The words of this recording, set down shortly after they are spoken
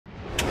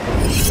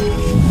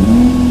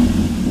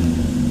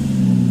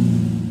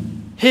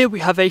Here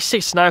we have a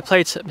 69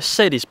 plate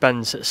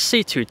Mercedes-Benz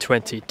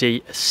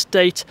C220D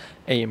Estate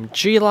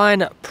AMG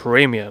line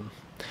Premium.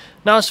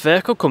 Now this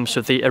vehicle comes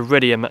with the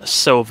iridium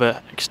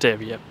silver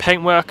exterior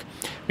paintwork.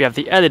 We have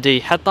the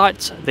LED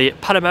headlights, the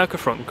Pan America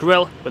front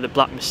grille with the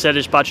black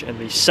Mercedes badge in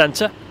the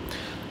centre.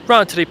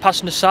 Round to the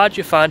passenger side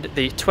you find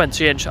the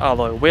 20-inch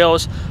alloy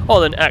wheels,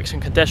 all in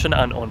excellent condition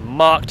and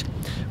unmarked.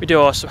 We do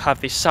also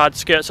have the side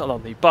skirts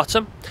along the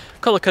bottom,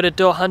 colour-coded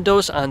door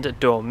handles and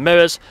door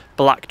mirrors,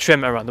 black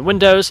trim around the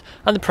windows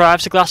and the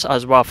privacy glass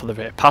as well for the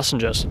rear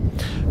passengers.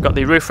 We've got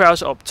the roof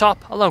rails up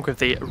top along with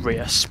the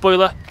rear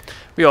spoiler.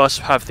 We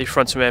also have the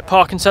front and rear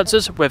parking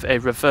sensors with a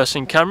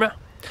reversing camera,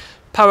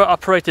 power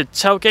operated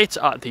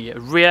tailgate at the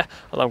rear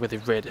along with the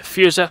rear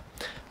diffuser.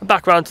 And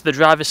back round to the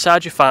driver's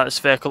side you find this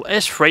vehicle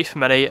is free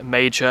from any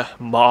major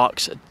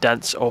marks,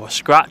 dents or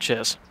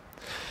scratches.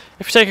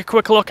 If you take a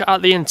quick look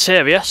at the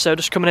interior, so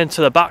just coming into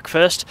the back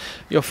first,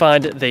 you'll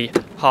find the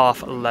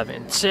half leather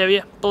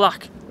interior,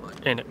 black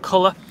in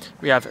colour.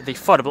 We have the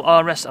foldable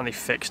armrest and the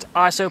fixed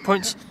ISO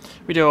points.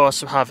 We do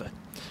also have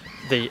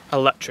the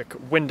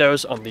electric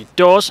windows on the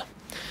doors.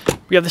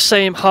 We have the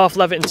same half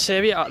leather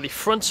interior at the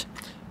front.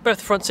 Both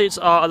front seats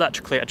are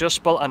electrically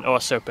adjustable and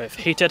also both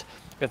heated.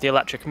 We have the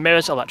electric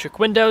mirrors, electric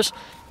windows.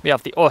 We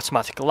have the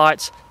automatic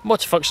lights,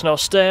 multifunctional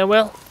steering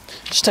wheel.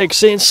 Just take a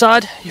seat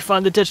inside, you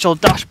find the digital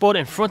dashboard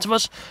in front of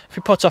us. If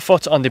we put our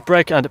foot on the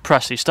brake and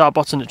press the start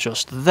button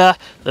just there,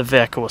 the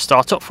vehicle will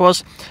start up for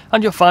us.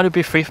 And you'll find it will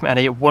be free from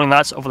any warning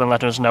lights other than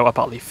letting us know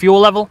about the fuel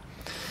level.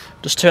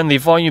 Just turn the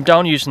volume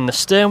down using the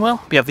steering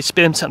wheel. We have the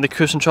speed limiter and the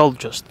cruise control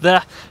just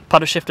there.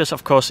 Paddle shifters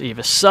of course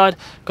either side.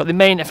 Got the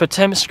main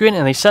infotainment screen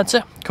in the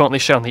centre, currently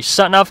showing the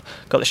sat nav.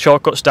 Got the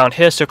shortcuts down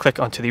here, so click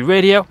onto the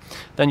radio.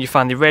 Then you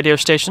find the radio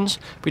stations.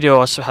 We do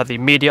also have the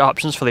media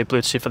options for the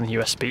Bluetooth and the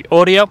USB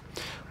audio.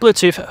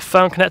 Bluetooth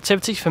phone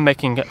connectivity for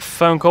making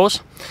phone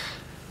calls.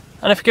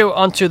 And if you go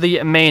onto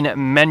the main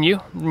menu,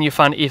 then you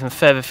find even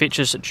further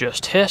features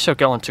just here. So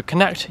go on to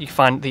Connect, you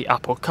find the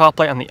Apple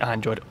CarPlay and the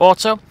Android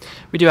Auto.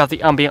 We do have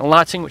the ambient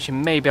lighting, which you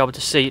may be able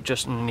to see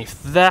just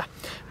underneath there.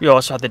 We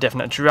also have the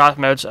different drive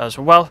modes as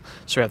well.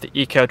 So we have the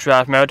Eco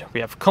drive mode,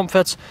 we have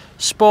Comfort,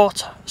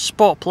 Sport,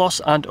 Sport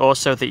Plus, and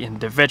also the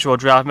individual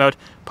drive mode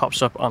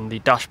pops up on the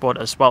dashboard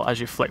as well as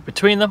you flick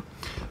between them.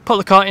 Put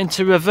the car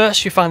into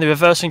reverse, you find the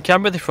reversing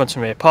camera, the front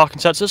and rear parking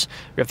sensors.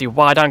 We have the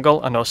wide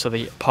angle and also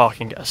the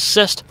parking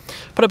assist.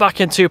 Put it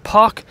back into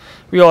park.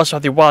 We also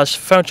have the wireless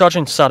phone charger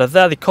inside of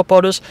there, the cup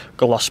holders,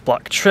 gloss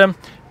black trim.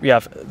 We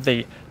have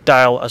the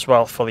dial as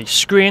well for the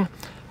screen.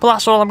 But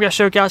that's all I'm going to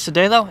show you guys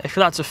today though. If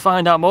you'd like to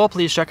find out more,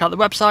 please check out the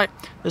website.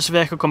 This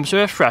vehicle comes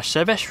with a fresh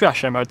service,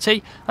 fresh MOT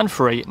and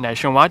free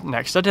nationwide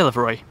next day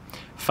delivery.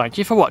 Thank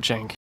you for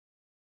watching.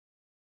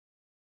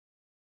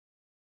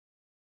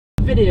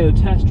 Video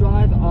test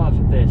drive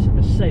of this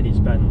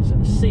Mercedes-Benz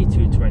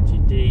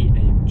C220D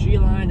AMG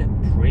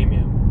line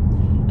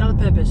Premium. Now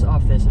the purpose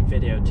of this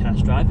video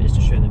test drive is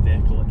to show the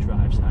vehicle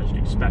drives as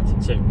you'd expect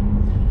it to.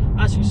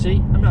 As you see,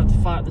 I'm going to have to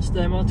fire up the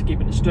steering wheel to keep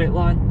it in a straight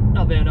line,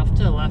 not veering off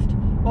to the left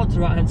or to the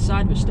right hand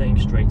side, but staying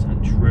straight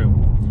and true.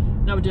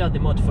 Now we do have the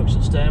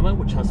multifunction steering wheel,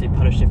 which has the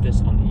paddle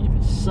shifters on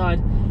either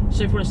side.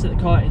 So if you want to set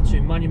the car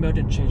into manual mode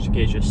and change the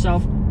gauge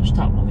yourself, just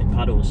tap on the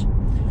paddles.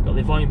 We've got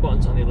the volume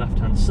buttons on the left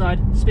hand side,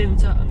 speed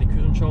limiter and the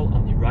cruise control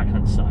on the right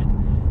hand side.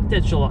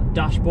 Digital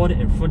dashboard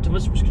in front of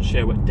us which can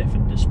show what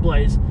different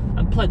displays,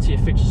 and plenty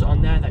of features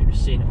on there that you've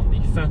seen on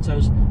the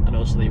photos and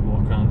also the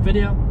walk around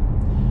video.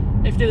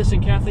 If you do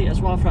listen carefully as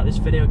well throughout this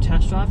video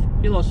test drive,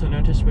 you'll also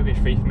notice we'll be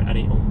free from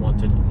any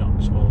unwanted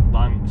knocks or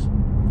bangs.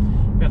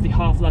 We have the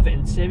half leather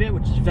interior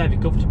which is very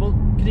comfortable,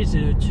 could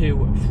easily do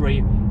 2,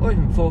 3 or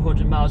even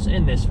 400 miles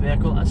in this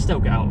vehicle and still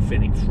get out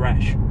feeling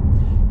fresh.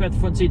 We have the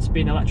front seats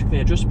being electrically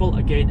adjustable,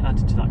 again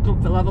added to that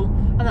comfort level,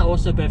 and they're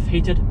also both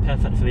heated,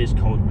 perfect for these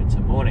cold winter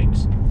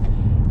mornings.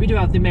 We do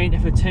have the main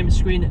infotainment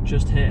screen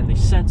just here in the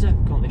centre,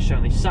 currently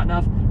showing the sat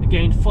nav,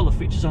 again full of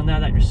features on there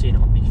that you've seen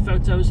on the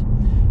photos.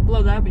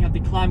 Below there we have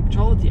the climate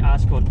control with the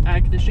ice-cold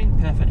air conditioning,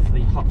 perfect for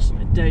the hot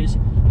summer days,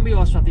 and we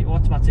also have the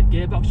automatic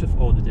gearbox with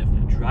all the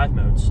different drive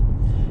modes.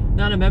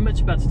 Now in a moment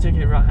we're about to take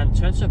a right hand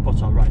turn, so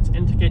put our right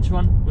indicator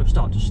on, we'll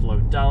start to slow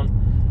down,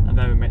 and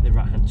then we'll make the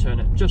right hand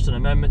turn just in a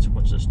moment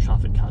once this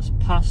traffic has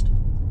passed.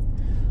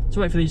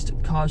 So wait for these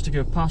cars to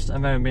go past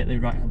and then we'll make the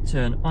right hand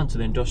turn onto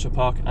the industrial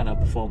park and I'll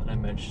perform an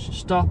emergency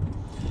stop.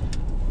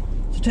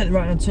 So take the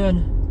right hand turn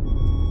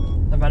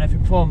and then if you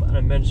perform an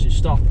emergency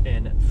stop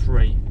in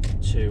 3,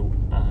 2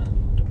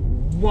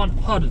 and 1,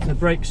 hard onto the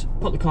brakes,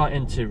 put the car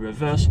into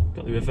reverse,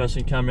 got the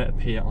reversing camera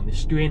appear on the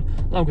screen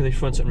along with the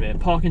front and rear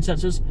parking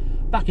sensors,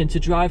 back into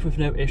drive with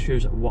no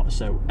issues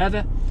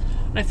whatsoever.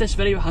 And if this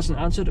video hasn't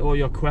answered all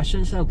your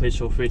questions, then please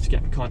feel free to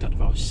get in contact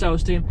with our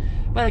sales team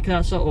where they can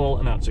answer all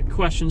unanswered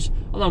questions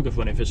along with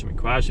running through some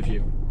inquiries with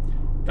you.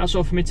 That's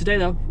all for me today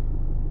though.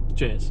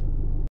 Cheers.